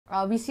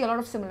We see a lot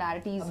of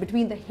similarities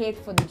between the hate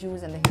for the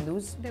Jews and the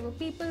Hindus. There were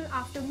people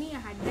after me, I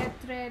had death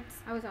threats,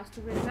 I was asked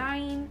to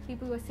resign,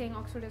 people were saying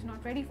Oxford is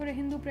not ready for a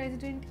Hindu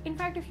president. In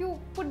fact, if you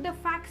put the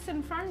facts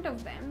in front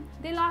of them,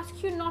 they'll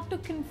ask you not to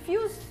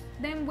confuse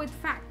them with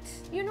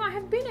facts. You know, I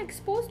have been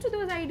exposed to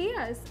those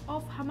ideas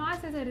of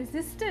Hamas as a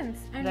resistance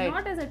and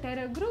not as a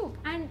terror group.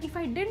 And if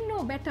I didn't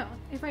know better,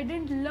 if I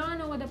didn't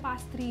learn over the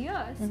past 3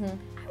 years,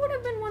 I would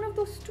have been one of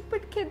those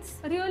stupid kids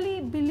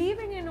really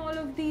believing in all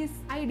of these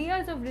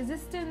ideas of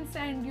resistance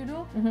and, you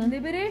know,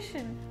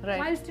 liberation,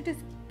 whilst it is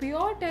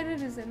pure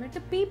terrorism.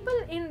 The people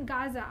in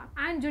Gaza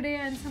and Judea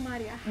and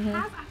Samaria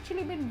have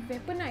actually been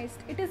weaponized.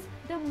 It is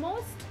the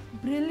most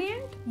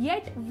brilliant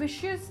yet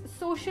vicious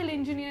social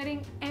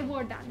engineering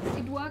ever done.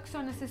 It works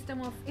on a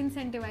system of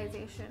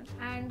incentivization,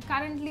 and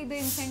currently the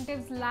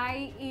incentives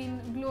lie in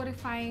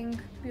glorifying,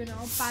 you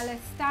know,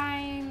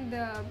 Palestine,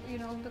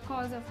 the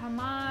cause of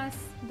Hamas,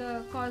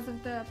 the cause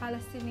of the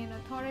Palestinian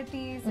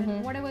authorities,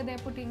 and whatever they're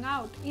putting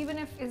out. Even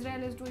if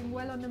Israel is doing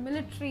well on the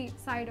military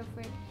side of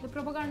it, the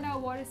propaganda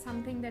war is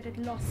something that it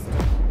lost.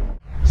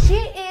 She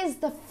is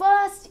the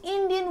first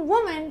Indian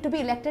woman to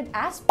be elected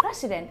as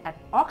president at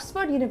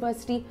Oxford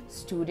University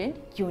Student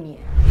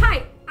Union.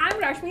 Hi,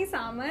 I'm Rashmi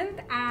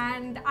Samant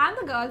and I'm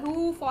the girl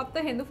who fought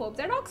the Hinduphobes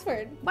at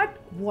Oxford. But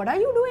what are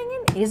you doing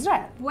in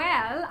Israel?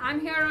 Well,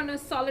 I'm here on a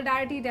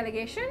solidarity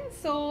delegation,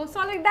 so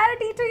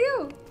solidarity to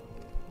you.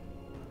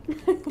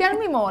 Tell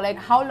me more, like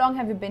how long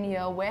have you been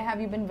here? Where have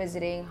you been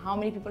visiting? How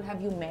many people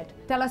have you met?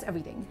 Tell us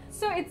everything.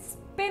 So it's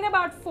been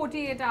about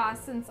 48 hours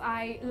since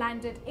I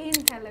landed in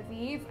Tel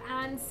Aviv,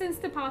 and since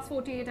the past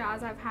 48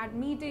 hours I've had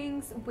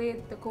meetings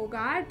with the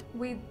Kogad,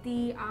 with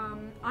the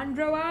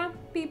UNRWA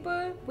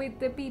people, with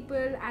the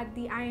people at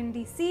the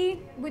INDC,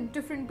 with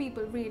different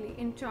people really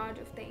in charge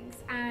of things.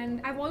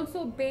 And I've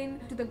also been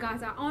to the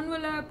Gaza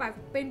envelope,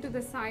 I've been to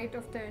the site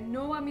of the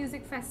Nova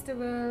Music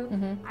Festival,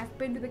 I've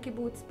been to the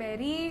Kibbutz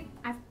Be'eri,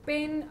 I've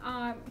been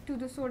to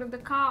the sort of the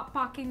car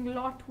parking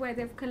lot where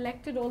they've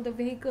collected all the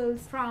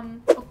vehicles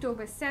from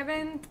October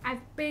 7th.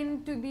 I've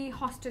been to the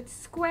Hostage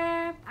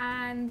Square,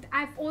 and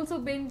I've also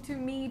been to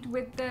meet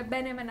with the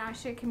Bene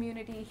Menashe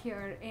community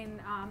here in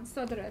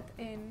Sodrat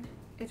in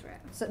Israel.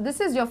 So this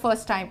is your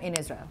first time in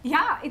Israel?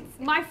 Yeah, it's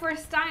my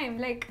first time,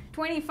 like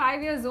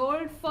 25 years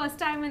old, first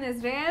time in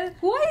Israel.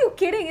 Who are you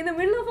kidding? In the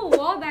middle of a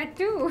war, that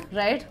too.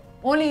 Right?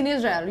 Only in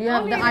Israel. You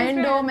have Only the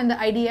Iron Dome and the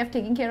IDF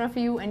taking care of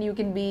you, and you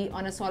can be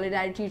on a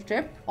solidarity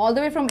trip all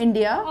the way from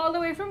India. All the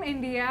way from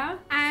India,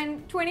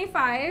 and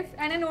 25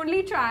 and an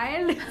only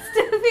child,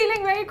 still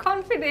feeling very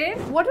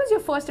confident. What was your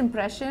first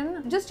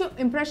impression? Just your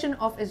impression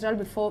of Israel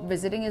before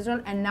visiting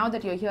Israel, and now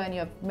that you're here and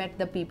you've met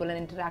the people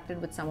and interacted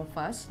with some of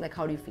us, like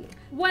how do you feel?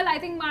 Well, I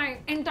think my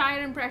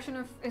entire impression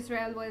of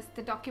Israel was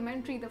the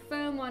documentary, the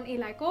film on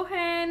Eli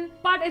Cohen,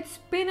 but it's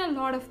been a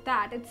lot of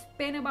that. It's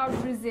been about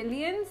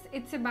resilience.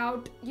 It's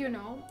about,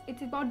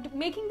 it's about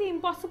making the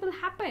impossible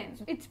happen.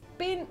 It's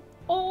been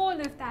all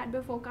of that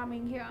before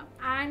coming here,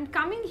 and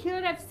coming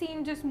here I've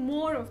seen just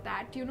more of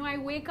that. I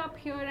wake up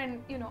here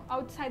and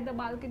outside the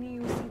balcony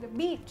you see the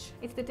beach.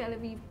 It's the Tel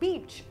Aviv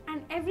beach,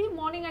 and every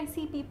morning I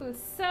see people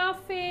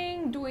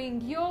surfing, doing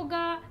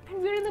yoga,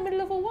 and we're in the middle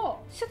of a war.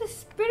 So the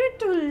spirit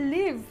to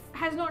live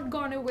has not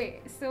gone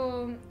away.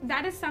 So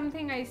that is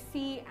something I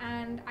see,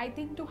 and I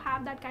think to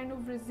have that kind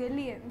of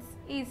resilience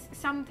is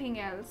something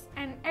else.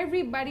 And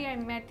everybody I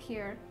met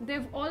here,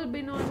 they've all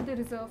been on the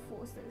reserve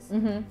forces.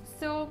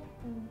 So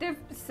they've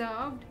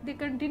served, they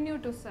continue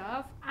to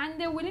serve, and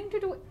they're willing to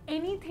do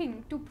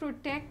anything to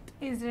protect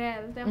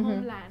Israel, their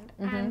homeland.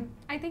 And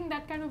I think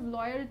that kind of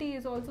loyalty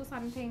is also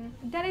something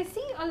that I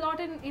see a lot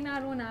in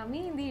our own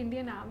army, in the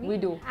Indian army. We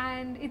do.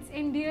 And it's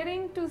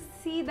endearing to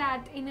see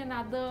that in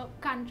another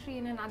country,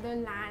 in another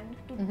land,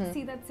 to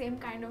see that same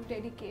kind of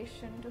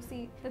dedication, to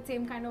see that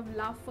same kind of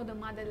love for the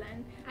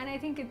motherland. And I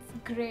think it's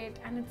great,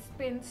 and it's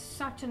been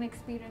such an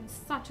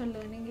experience, such a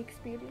learning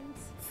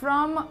experience.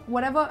 From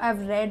whatever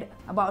I've read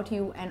about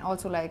you and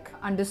also like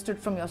understood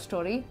from your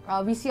story,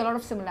 we see a lot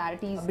of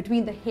similarities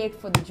between the hate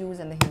for the Jews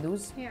and the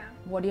Hindus. Yeah.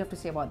 What do you have to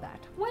say about that?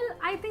 Well,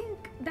 I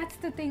think that's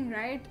the thing,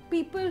 right?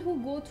 People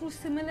who go through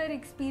similar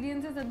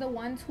experiences are the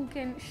ones who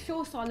can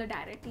show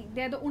solidarity.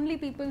 They're the only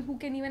people who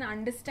can even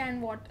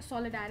understand what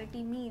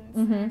solidarity means.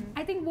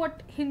 I think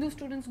what Hindu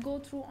students go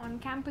through on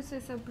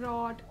campuses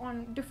abroad,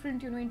 on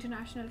different,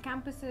 international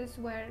campuses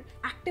where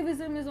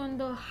activism is on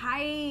the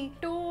high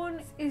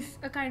tone, is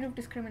a kind of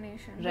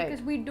discrimination. Right.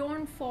 Because we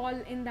don't fall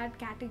in that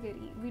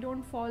category. We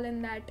don't fall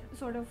in that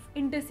sort of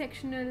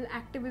intersectional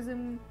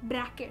activism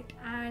bracket.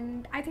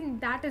 And I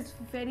think that is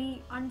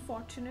very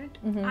unfortunate.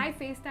 I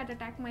faced that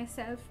attack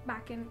myself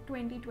back in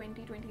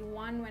 2020-21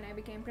 when I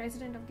became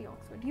president of the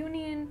Oxford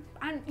Union.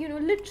 And,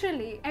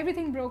 literally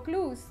everything broke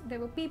loose. There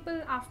were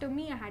people after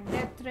me. I had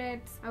death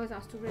threats. I was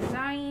asked to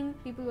resign.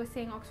 People were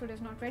saying Oxford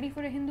is not ready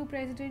for a Hindu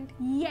president.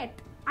 Yet,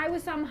 I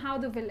was somehow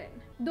the villain,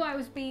 though I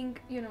was being,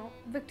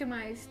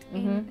 victimized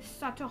in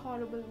such a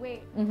horrible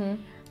way.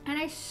 And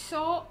I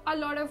saw a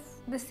lot of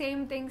the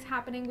same things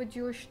happening with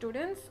Jewish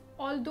students,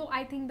 although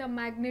I think the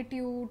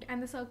magnitude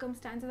and the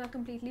circumstances are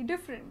completely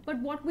different. But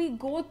what we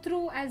go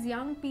through as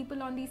young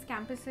people on these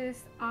campuses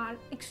are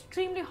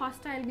extremely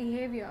hostile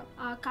behavior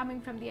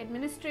coming from the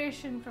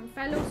administration, from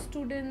fellow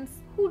students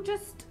who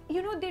just,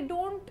 they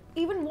don't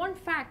even want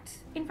facts.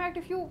 In fact,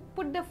 if you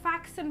put the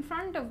facts in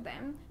front of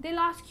them, they'll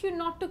ask you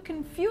not to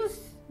confuse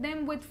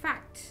them with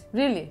facts.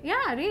 Really?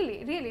 Yeah,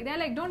 really. They're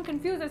like, don't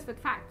confuse us with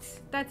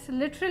facts. That's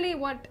literally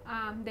what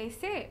they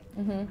say.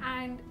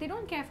 And they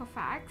don't care for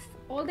facts.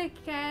 All they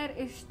care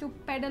is to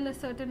peddle a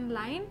certain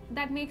line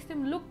that makes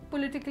them look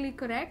politically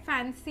correct,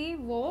 fancy,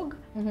 vogue.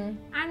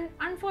 And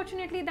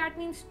unfortunately, that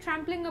means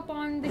trampling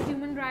upon the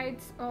human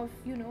rights of,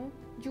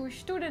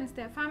 Jewish students,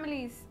 their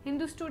families,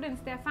 Hindu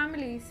students, their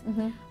families,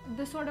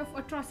 the sort of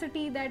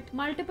atrocity that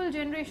multiple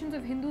generations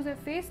of Hindus have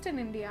faced in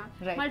India,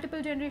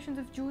 multiple generations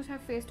of Jews have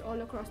faced all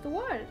across the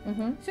world.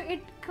 So it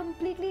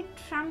completely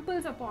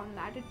tramples upon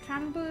that.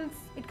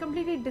 It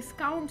completely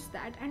discounts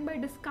that, and by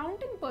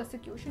discounting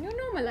persecution, you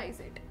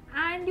normalize it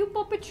and you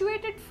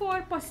perpetuate it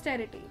for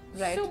posterity.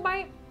 So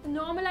by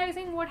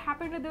normalizing what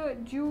happened to the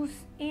Jews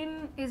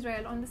in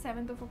Israel on the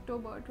 7th of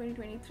October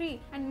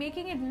 2023 and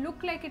making it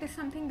look like it is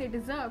something they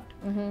deserved,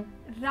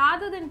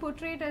 rather than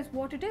portray it as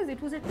what it is.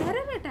 It was a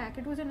terror attack.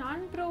 It was an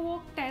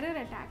unprovoked terror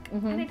attack.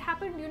 And it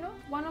happened,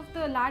 one of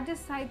the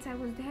largest sites, I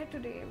was there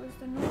today, was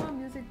the Noah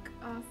Music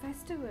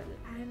Festival,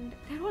 and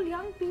they're all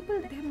young people.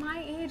 They're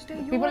my age, they're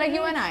people like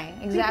you and I.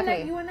 Exactly. People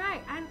like you and I,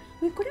 and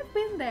we could have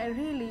been there,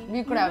 really.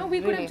 We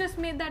could have just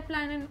made that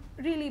plan and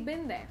really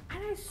been there. And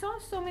I saw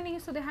so many,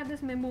 so they had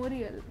this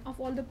memorial of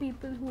all the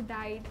people who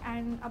died,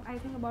 and I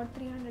think about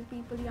 300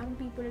 people, young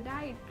people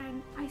died,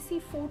 and I see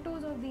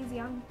photos of these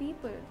young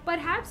people.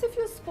 Perhaps if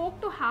you spoke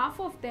to half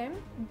of them,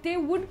 they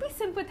would be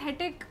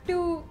sympathetic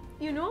to,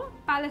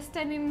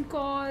 Palestinian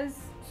cause,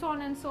 so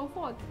on and so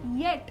forth.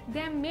 Yet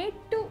they're made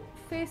to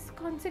face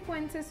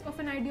consequences of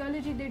an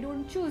ideology they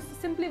don't choose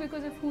simply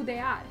because of who they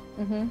are.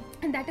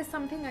 And that is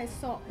something I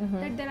saw,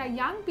 that there are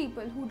young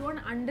people who don't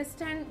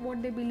understand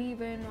what they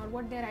believe in or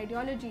what their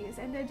ideology is,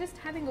 and they're just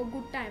having a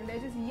good time. They're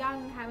just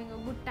young, having a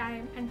good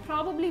time, and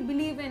probably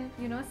believe in,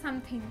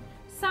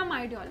 some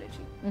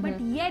ideology. But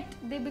yet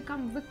they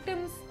become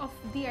victims of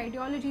the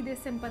ideology they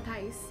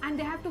sympathize, and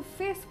they have to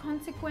face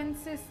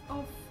consequences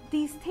of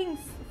these things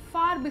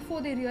far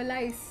before they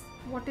realize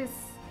what is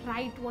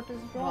right, what is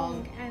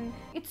wrong. And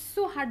it's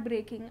so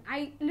heartbreaking.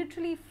 I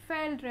literally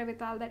felt,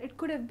 Revital, that it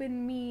could have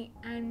been me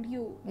and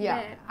you.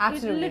 Yeah, there.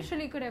 absolutely. It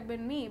literally could have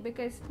been me,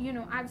 because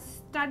I've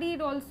studied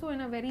also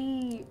in a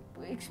very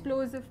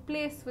explosive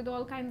place with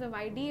all kinds of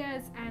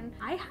ideas, and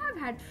I have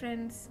had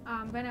friends.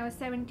 When I was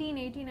 17,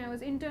 18, I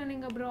was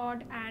interning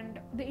abroad, and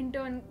the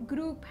intern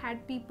group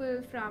had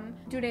people from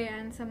Judea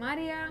and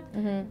Samaria.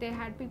 They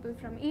had people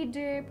from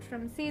Egypt,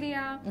 from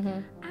Syria,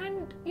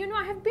 and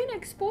I have been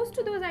exposed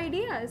to those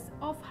ideas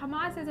of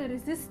Hamas as a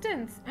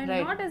resistance and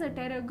not as a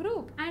terror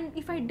group. And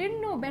if I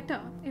didn't know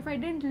better, if I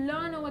didn't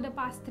learn over the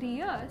past 3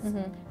 years,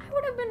 I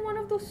would have been one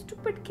of those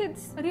stupid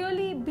kids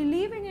really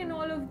believing in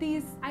all of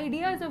these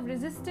ideas of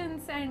resistance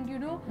and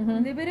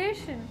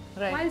liberation,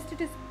 whilst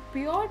it is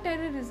pure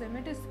terrorism.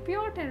 It is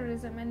pure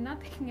terrorism and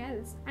nothing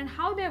else. And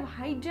how they have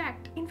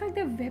hijacked, in fact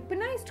they've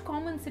weaponized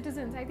common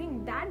citizens. I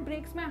think that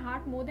breaks my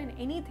heart more than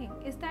anything,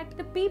 is that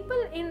the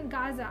people in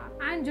Gaza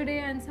and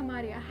Judea and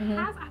Samaria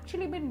have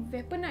actually been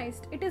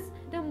weaponized. It is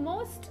the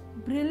most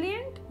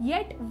brilliant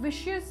yet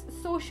vicious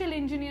social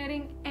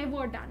engineering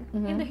ever done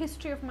in the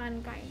history of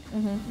mankind,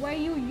 where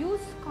you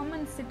use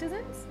common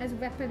citizens as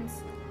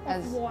weapons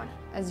of war.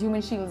 As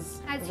human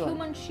shields. As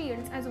human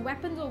shields, as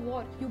weapons of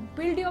war. You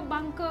build your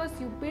bunkers,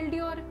 you build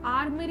your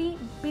armory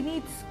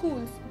beneath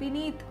schools,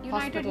 beneath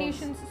United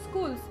Nations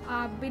schools,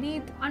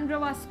 beneath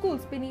UNRWA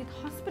schools, beneath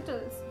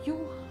hospitals.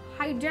 You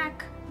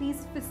hijack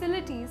these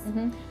facilities,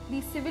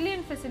 these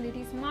civilian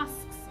facilities,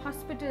 mosques,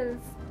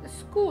 hospitals,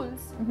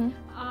 schools,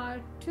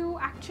 to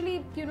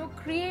actually,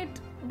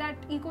 create that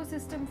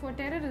ecosystem for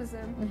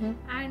terrorism,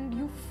 and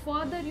you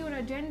further your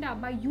agenda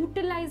by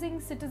utilizing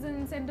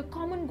citizens and the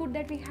common good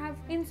that we have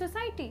in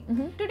society.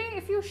 Today,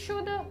 if you show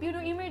the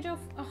image of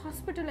a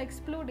hospital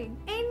exploding,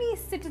 any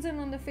citizen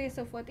on the face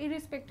of earth,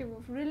 irrespective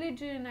of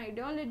religion,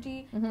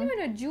 ideology,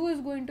 even a Jew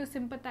is going to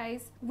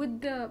sympathize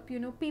with the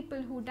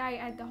people who die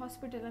at the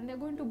hospital, and they're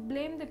going to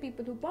blame the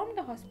people who bombed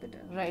the hospital.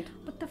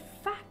 But the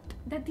fact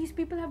that these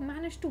people have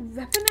managed to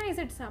weaponize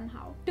it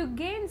somehow to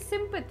gain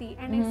sympathy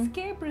and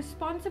escape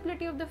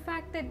responsibility of the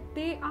fact that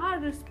they are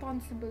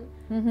responsible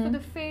for the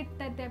fate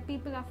that their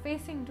people are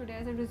facing today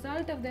as a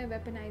result of their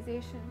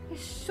weaponization is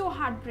so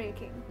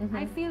heartbreaking.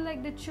 I feel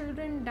like the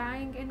children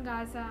dying in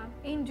Gaza,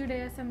 in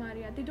Judea,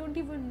 Samaria, they don't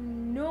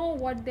even know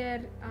what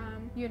their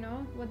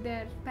what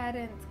their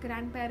parents,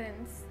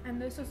 grandparents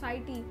and the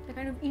society, the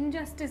kind of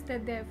injustice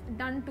that they've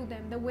done to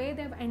them, the way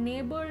they've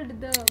enabled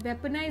the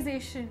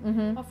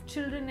weaponization of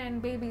children and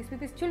and babies,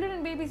 because children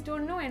and babies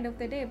don't know end of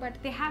the day, but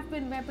they have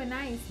been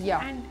weaponized.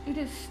 Yeah. And it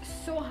is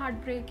so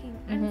heartbreaking.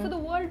 And for the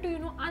world to,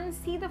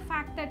 unsee the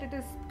fact that it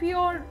is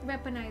pure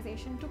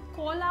weaponization, to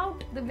call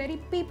out the very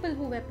people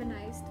who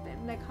weaponized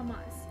them, like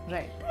Hamas.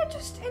 Right. They're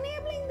just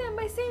enabling them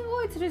by saying,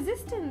 oh, it's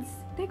resistance.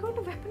 They're going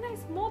to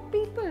weaponize more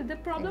people. The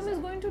problem is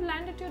going to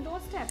land at your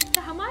doorstep.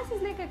 The Hamas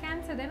is like a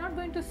cancer. They're not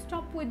going to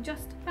stop with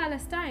just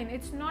Palestine.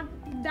 It's not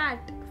that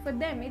for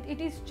them. It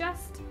is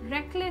just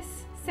reckless,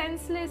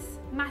 senseless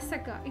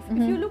massacre. If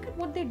you look at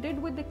what they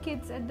did with the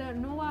kids at the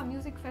Nova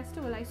Music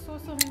Festival, I saw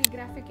so many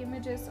graphic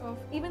images of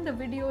even the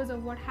videos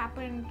of what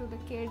happened to the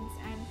kids,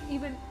 and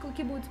even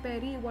Kibbutz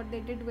Be'eri, what they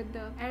did with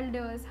the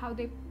elders, how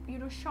they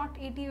shot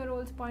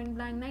 80-year-olds point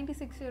blank,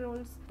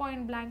 96-year-olds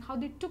point blank, how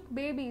they took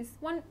babies.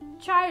 One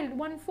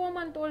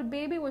 4-month-old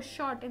baby was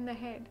shot in the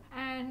head,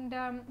 and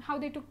how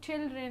they took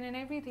children and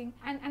everything,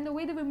 and the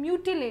way they were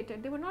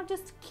mutilated. They were not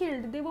just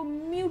killed, they were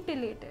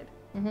mutilated.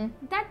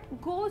 That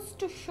goes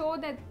to show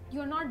that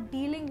you're not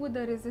dealing with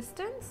the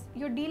resistance,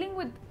 you're dealing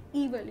with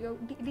evil, you're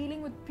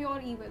dealing with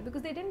pure evil,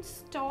 because they didn't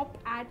stop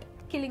at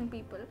killing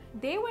people.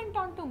 They went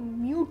on to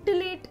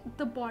mutilate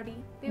the body.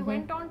 They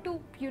went on to,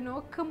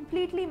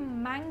 completely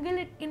mangle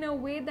it in a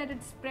way that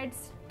it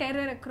spreads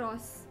terror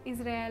across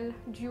Israel,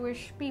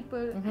 Jewish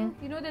people, and,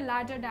 the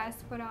larger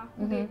diaspora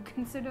who they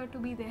consider to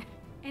be their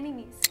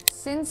enemies.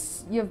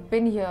 Since you've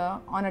been here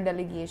on a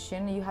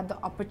delegation, you had the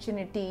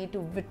opportunity to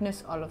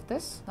witness all of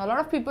this. Now, a lot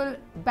of people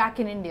back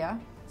in India,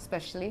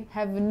 especially,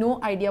 have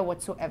no idea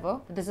whatsoever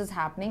that this is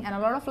happening, and a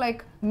lot of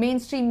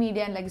mainstream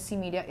media and legacy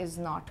media is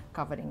not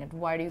covering it.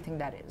 Why do you think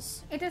that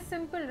is? It is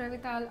simple,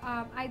 Ravital.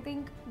 I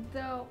think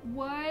the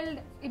world,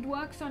 it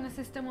works on a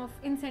system of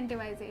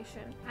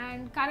incentivization,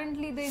 and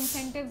currently the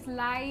incentives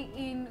lie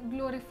in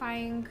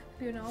glorifying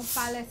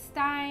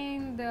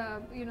Palestine,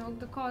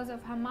 the cause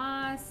of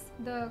Hamas,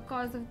 the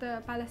cause of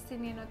the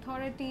Palestinian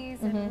authorities,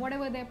 and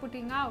whatever they're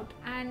putting out.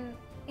 And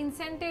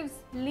incentives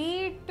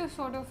lead to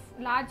sort of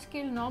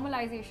large-scale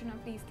normalization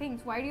of these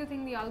things. Why do you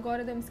think the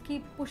algorithms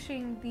keep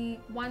pushing the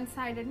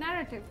one-sided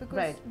narrative?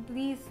 Because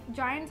these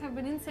giants have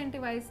been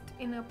incentivized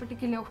in a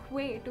particular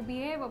way, to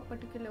behave a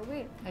particular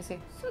way. I see.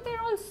 So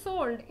they're all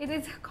sold. It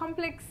is a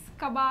complex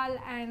cabal,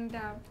 and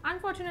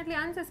unfortunately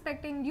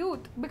unsuspecting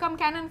youth become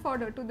cannon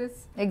fodder to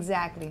this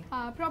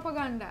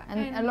propaganda.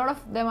 And a lot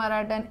of them are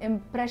at an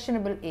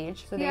impressionable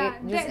age, so they're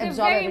absorb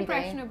very everything.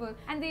 Impressionable,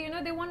 and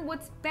they want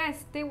what's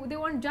best. They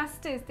want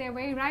justice. They're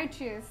very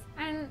righteous,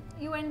 and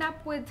you end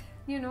up with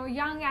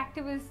young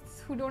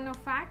activists who don't know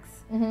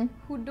facts,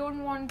 who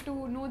don't want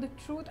to know the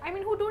truth. I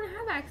mean, who don't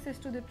have access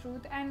to the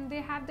truth, and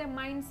they have their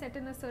mind set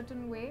in a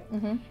certain way.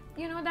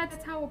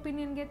 That's how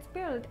opinion gets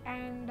built.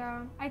 And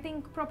I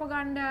think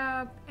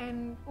propaganda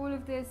and all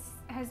of this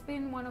has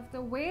been one of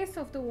the ways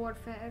of the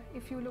warfare.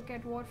 If you look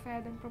at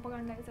warfare, then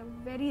propaganda is a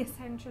very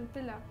essential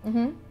pillar.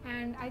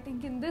 And I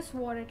think in this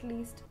war, at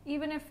least,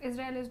 even if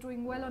Israel is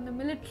doing well on the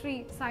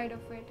military side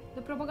of it,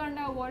 the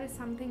propaganda war is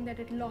something that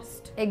it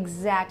lost.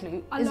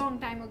 Exactly. A long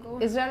time ago.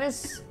 Israel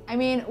is,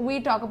 we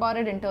talk about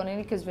it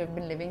internally because we've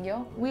been living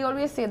here. We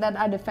always say that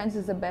our defense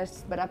is the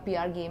best, but our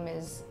PR game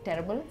is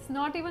terrible. It's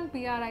not even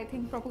PR. I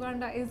think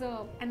propaganda is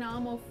an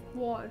arm of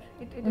war.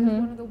 It is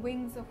one of the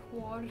wings of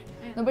war.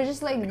 No, but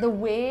just the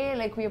way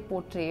we are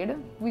portrayed,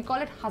 we call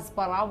it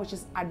hasbara, which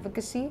is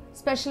advocacy.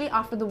 Especially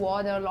after the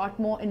war, there are a lot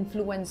more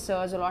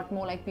influencers, a lot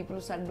more people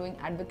who started doing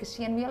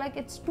advocacy, and we are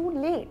it's too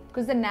late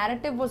because the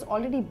narrative was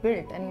already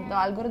built and the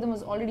algorithm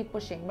was already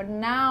pushing. But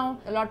now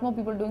a lot more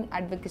people doing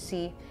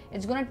advocacy.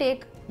 It's gonna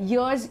take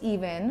years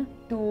even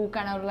to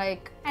kind of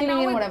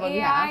killing in whatever AI we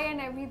have.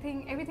 And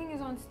everything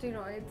is on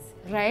steroids.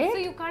 Right? So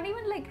you can't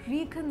even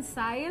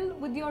reconcile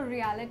with your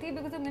reality,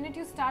 because the minute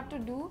you start to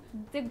do,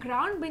 the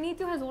ground beneath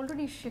you has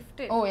already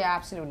shifted. Oh yeah,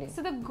 absolutely.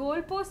 So the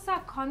goalposts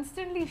are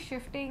constantly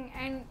shifting,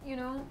 and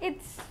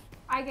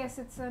I guess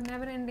it's a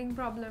never-ending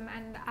problem.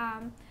 And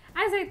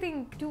as I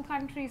think two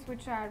countries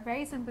which are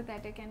very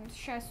sympathetic and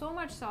share so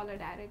much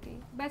solidarity,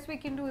 best we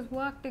can do is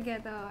work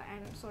together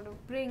and sort of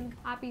bring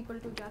our people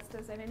to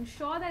justice and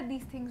ensure that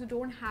these things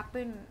don't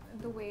happen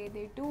the way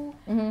they do.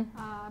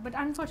 But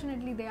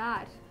unfortunately they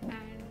are.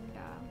 And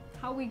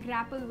how we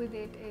grapple with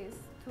it is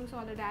through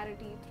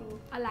solidarity, through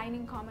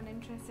aligning common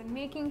interests and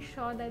making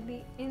sure that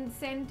the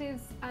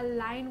incentives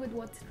align with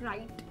what's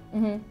right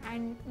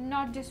and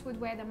not just with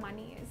where the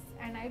money is.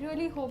 And I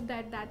really hope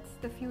that that's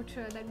the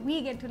future that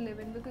we get to live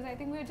in, because I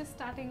think we're just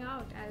starting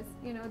out as,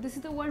 this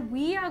is the world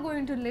we are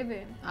going to live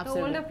in.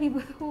 Absolutely. The older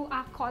people who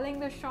are calling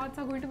the shots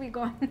are going to be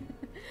gone.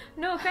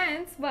 No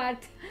offense, but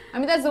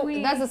that's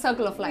the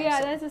circle of life. Yeah,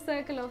 so that's the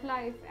circle of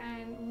life,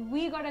 and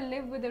we got to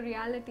live with the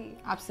reality.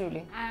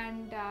 Absolutely.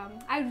 And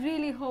I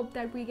really hope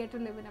that we get to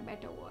live in a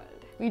better world.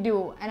 We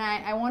do. And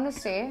I want to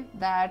say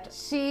that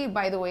she,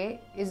 by the way,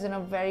 is in a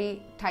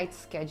very tight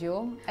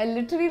schedule. I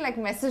literally like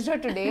messaged her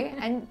today,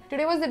 and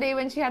today was the day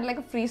when she had like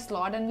a free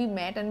slot, and we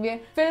met and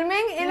we're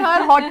filming in her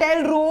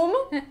hotel room.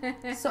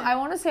 So I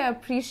want to say I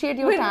appreciate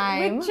your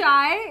time. With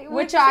chai.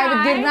 With chai,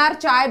 with Girnar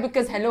chai,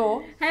 because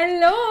hello.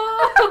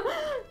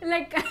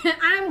 Like,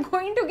 I'm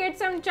going to get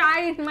some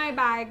chai in my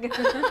bag.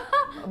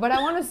 But I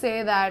want to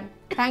say that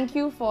thank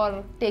you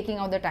for taking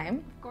out the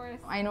time. Of course.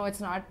 I know it's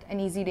not an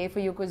easy day for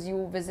you because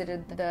you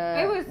visited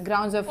the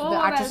grounds of the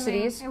artist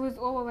series. It was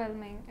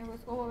overwhelming. It was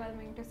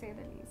overwhelming, to say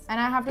the least. And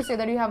I have to say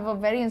that you have a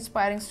very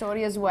inspiring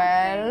story as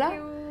well. Thank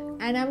you.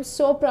 And I'm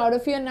so proud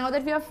of you. And now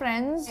that we are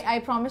friends, I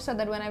promised her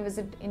that when I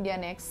visit India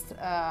next,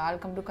 I'll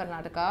come to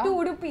Karnataka. To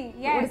Udupi,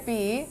 yes.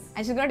 Udupi.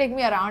 And she's going to take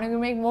me around and we'll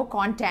make more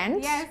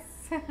content. Yes.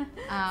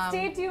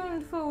 Stay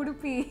tuned for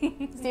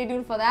Udupi. Stay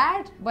tuned for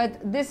that.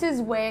 But this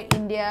is where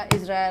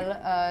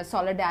India-Israel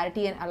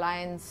solidarity and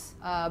alliance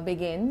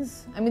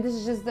begins. I mean, this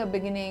is just the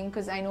beginning,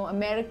 because I know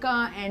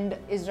America and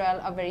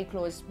Israel are very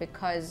close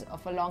because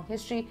of a long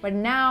history. But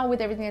now, with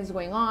everything that's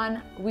going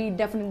on, we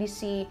definitely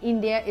see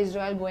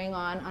India-Israel going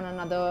on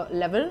another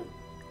level.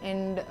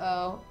 And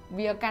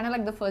we are kind of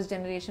like the first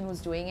generation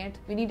who's doing it.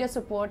 We need your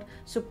support,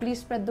 so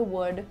please spread the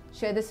word,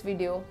 share this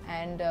video,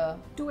 and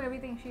do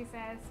everything she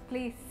says,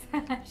 please.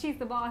 She's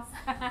the boss.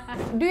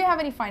 Do you have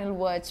any final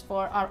words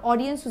for our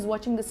audience who's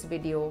watching this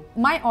video?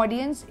 My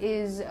audience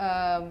is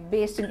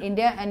based in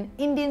India and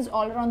Indians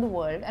all around the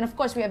world, and of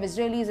course we have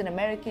Israelis and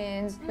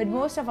Americans, but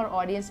most of our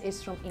audience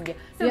is from India.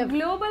 So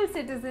global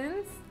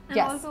citizens. And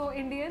yes. Also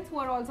Indians who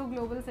are also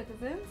global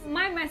citizens.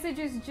 My message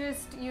is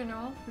just,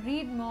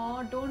 read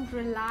more, don't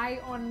rely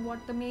on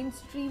what the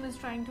mainstream is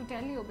trying to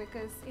tell you,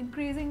 because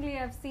increasingly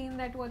I've seen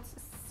that what's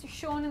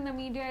shown in the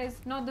media is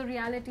not the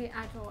reality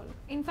at all.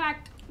 In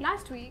fact,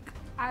 last week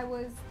I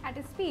was at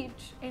a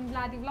speech in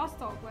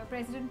Vladivostok where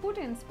President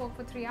Putin spoke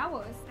for 3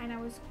 hours, and I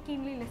was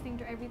keenly listening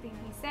to everything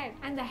he said,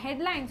 and the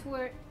headlines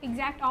were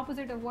exact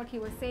opposite of what he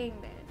was saying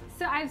there.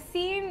 So I've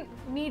seen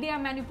media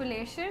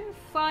manipulation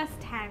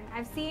firsthand.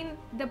 I've seen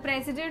the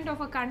president of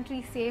a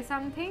country say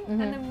something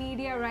and the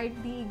media write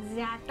the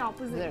exact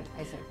opposite.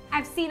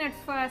 I've seen it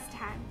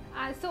firsthand.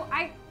 So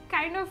I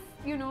kind of,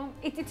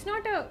 it's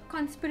not a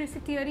conspiracy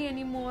theory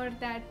anymore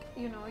that,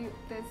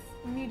 there's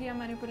media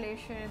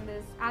manipulation,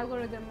 there's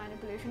algorithm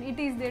manipulation. It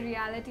is the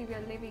reality we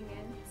are living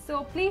in.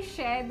 So please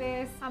share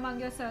this among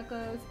your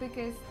circles,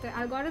 because the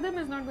algorithm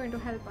is not going to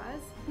help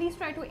us. Please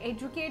try to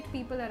educate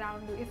people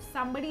around you. If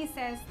somebody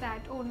says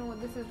that, oh no,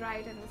 this is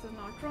right and this is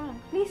not wrong,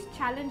 please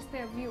challenge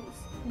their views.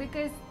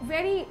 Because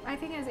I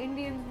think as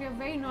Indians, we are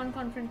very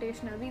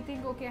non-confrontational. We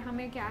think, okay,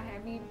 hame kya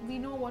hai? We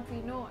know what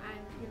we know, and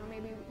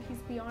maybe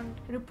he's beyond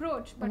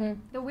reproach. But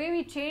the way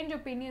we change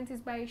opinions is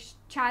by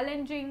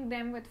challenging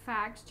them with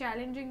facts,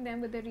 challenging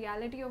them with the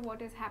reality of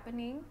what is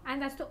happening.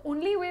 And that's the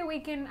only way we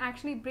can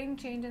actually bring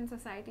change in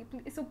society.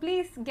 So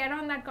please get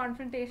on that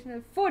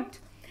confrontational foot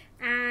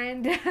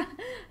and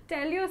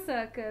tell your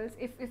circles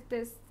if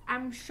this.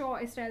 I'm sure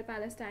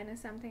Israel-Palestine is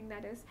something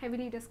that is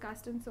heavily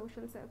discussed in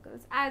social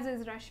circles, as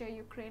is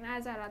Russia-Ukraine,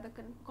 as are other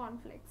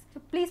conflicts.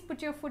 So please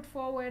put your foot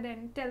forward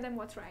and tell them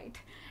what's right.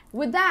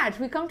 With that,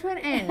 we come to an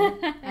end,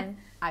 and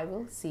I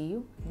will see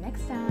you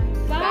next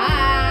time.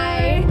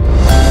 Bye.